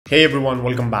Hey everyone,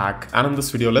 welcome back. And in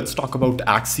this video, let's talk about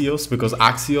Axios, because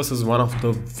Axios is one of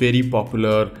the very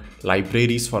popular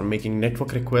libraries for making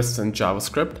network requests in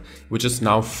JavaScript, which is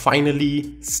now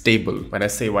finally stable. When I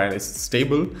say why it's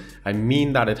stable, I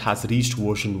mean that it has reached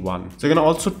version 1. So we're going to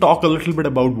also talk a little bit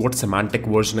about what semantic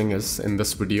versioning is in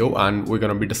this video, and we're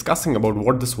going to be discussing about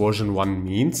what this version 1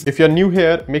 means. If you're new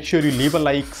here, make sure you leave a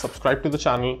like, subscribe to the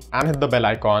channel, and hit the bell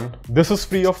icon. This is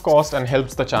free of cost and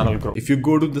helps the channel grow. If you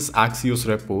go to this Axios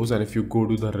repos and if you go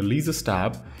to the releases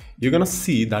tab, you're gonna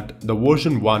see that the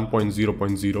version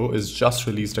 1.0.0 is just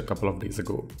released a couple of days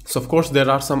ago. So of course there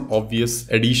are some obvious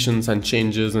additions and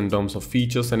changes in terms of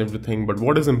features and everything, but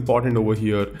what is important over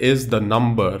here is the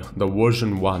number, the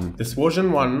version 1. This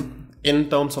version 1,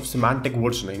 in terms of semantic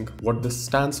versioning, what this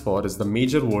stands for is the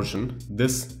major version,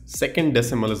 this second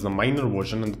decimal is the minor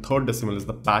version, and the third decimal is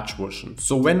the patch version.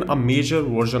 So when a major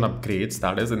version upgrades,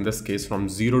 that is in this case from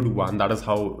 0 to 1, that is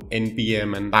how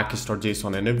npm and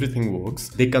package.json and everything works,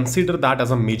 they consider that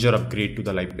as a major upgrade to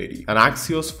the library. And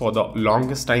Axios for the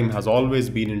longest time has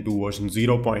always been into version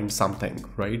 0 point something,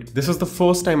 right? This is the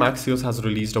first time Axios has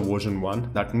released a version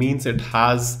 1. That means it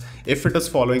has, if it is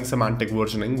following semantic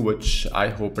versioning, which I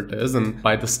hope it is, and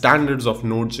by the standards of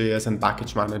Node.js and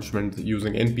package management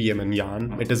using npm and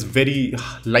yarn, it is very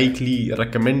likely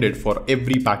recommended for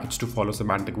every package to follow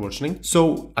semantic versioning.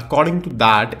 So according to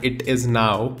that, it is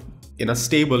now in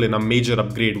a major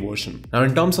upgrade version. Now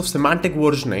in terms of semantic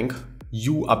versioning,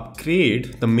 you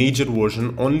upgrade the major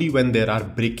version only when there are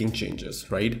breaking changes,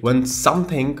 right? When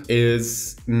something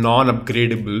is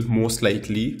non-upgradable, most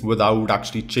likely, without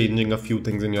actually changing a few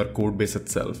things in your code base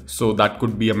itself. So that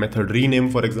could be a method rename,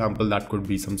 for example, that could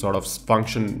be some sort of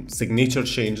function signature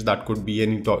change, that could be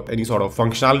any sort of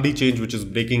functionality change which is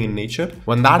breaking in nature.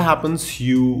 When that happens,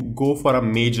 you go for a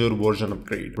major version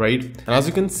upgrade, right? And as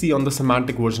you can see on the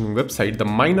semantic versioning website, the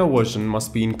minor version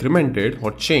must be incremented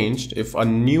or changed if a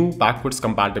new backwards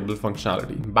compatible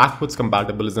functionality, backwards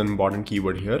compatible is an important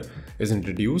keyword here, is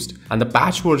introduced, and the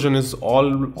patch version is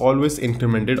always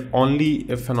incremented only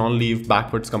if and only if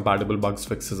backwards compatible bugs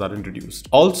fixes are introduced.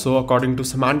 Also, according to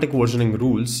semantic versioning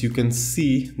rules, you can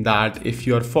see that if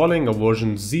you are following a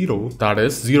version 0, that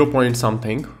is 0 point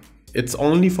something, it's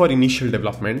only for initial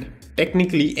development.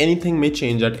 Technically, anything may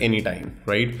change at any time,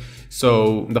 right?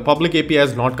 So the public API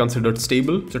is not considered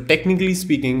stable. So technically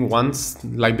speaking, once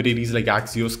libraries like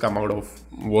Axios come out of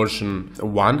version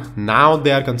 1, now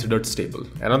they are considered stable.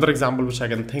 Another example which I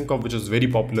can think of, which is very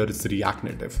popular, is React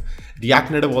Native.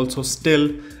 React Native also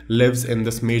still lives in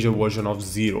this major version of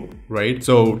 0, right?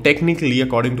 So technically,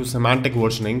 according to semantic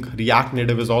versioning, React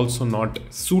Native is also not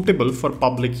suitable for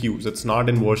public use. It's not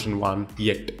in version 1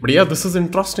 yet. But yeah, this is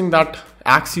interesting that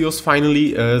Axios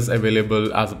finally is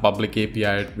available as a public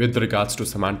API with regards to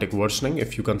semantic versioning,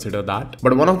 if you consider that.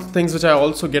 But one of the things which I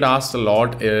also get asked a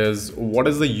lot is, what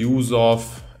is the use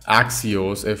of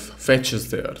Axios if fetch is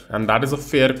there? And that is a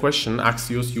fair question.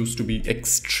 Axios used to be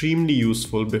extremely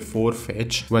useful before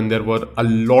fetch, when there were a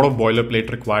lot of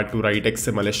boilerplate required to write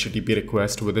XML HTTP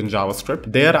request within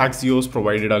JavaScript. There Axios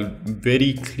provided a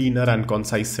very cleaner and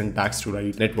concise syntax to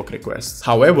write network requests.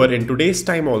 However, in today's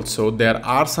time also, there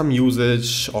are some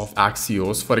usage of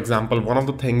Axios. For example, one of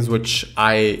the things which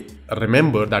I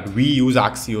remember that we use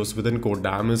Axios within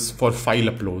codedamn is for file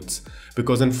uploads.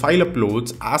 Because in file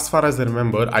uploads, as far as I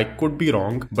remember, I could be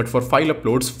wrong, but for file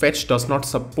uploads, fetch does not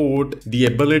support the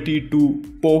ability to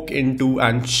poke into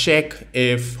and check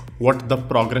if what the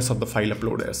progress of the file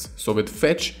upload is. So with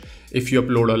fetch, if you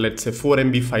upload a, let's say, 4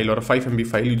 MB file or a 5 MB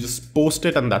file, you just post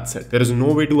it and that's it. There is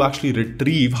no way to actually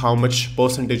retrieve how much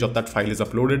percentage of that file is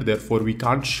uploaded. Therefore, we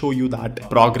can't show you that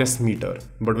progress meter.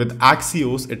 But with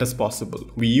Axios, it is possible.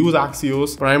 We use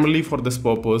Axios primarily for this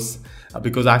purpose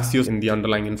because Axios in the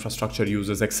underlying infrastructure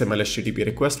uses XML HTTP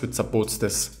request, which supports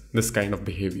this kind of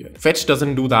behavior. Fetch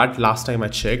doesn't do that last time I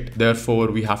checked. Therefore,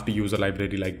 we have to use a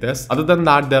library like this. Other than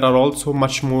that, there are also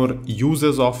much more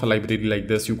uses of a library like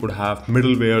this. You could have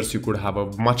middlewares, you could have a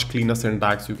much cleaner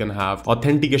syntax, you can have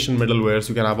authentication middlewares,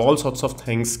 you can have all sorts of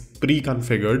things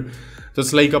pre-configured. So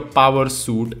it's like a power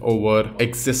suit over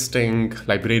existing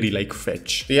library like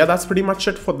fetch. So yeah, that's pretty much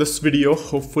it for this video.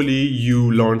 Hopefully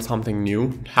you learned something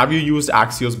new. Have you used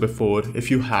Axios before? If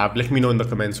you have, let me know in the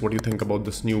comments what you think about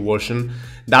this new version.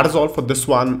 That is all for this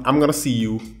one. I'm gonna see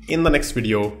you in the next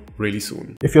video really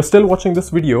soon. If you're still watching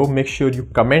this video, make sure you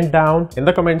comment down in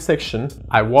the comment section,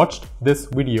 I watched this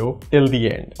video till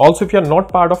the end. Also, if you're not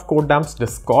part of codedamm's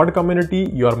Discord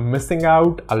community, you're missing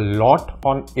out a lot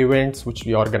on events which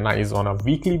we organize on a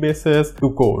weekly basis to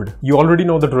code. You already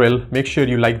know the drill. Make sure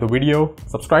you like the video,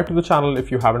 subscribe to the channel if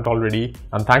you haven't already,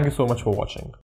 and thank you so much for watching.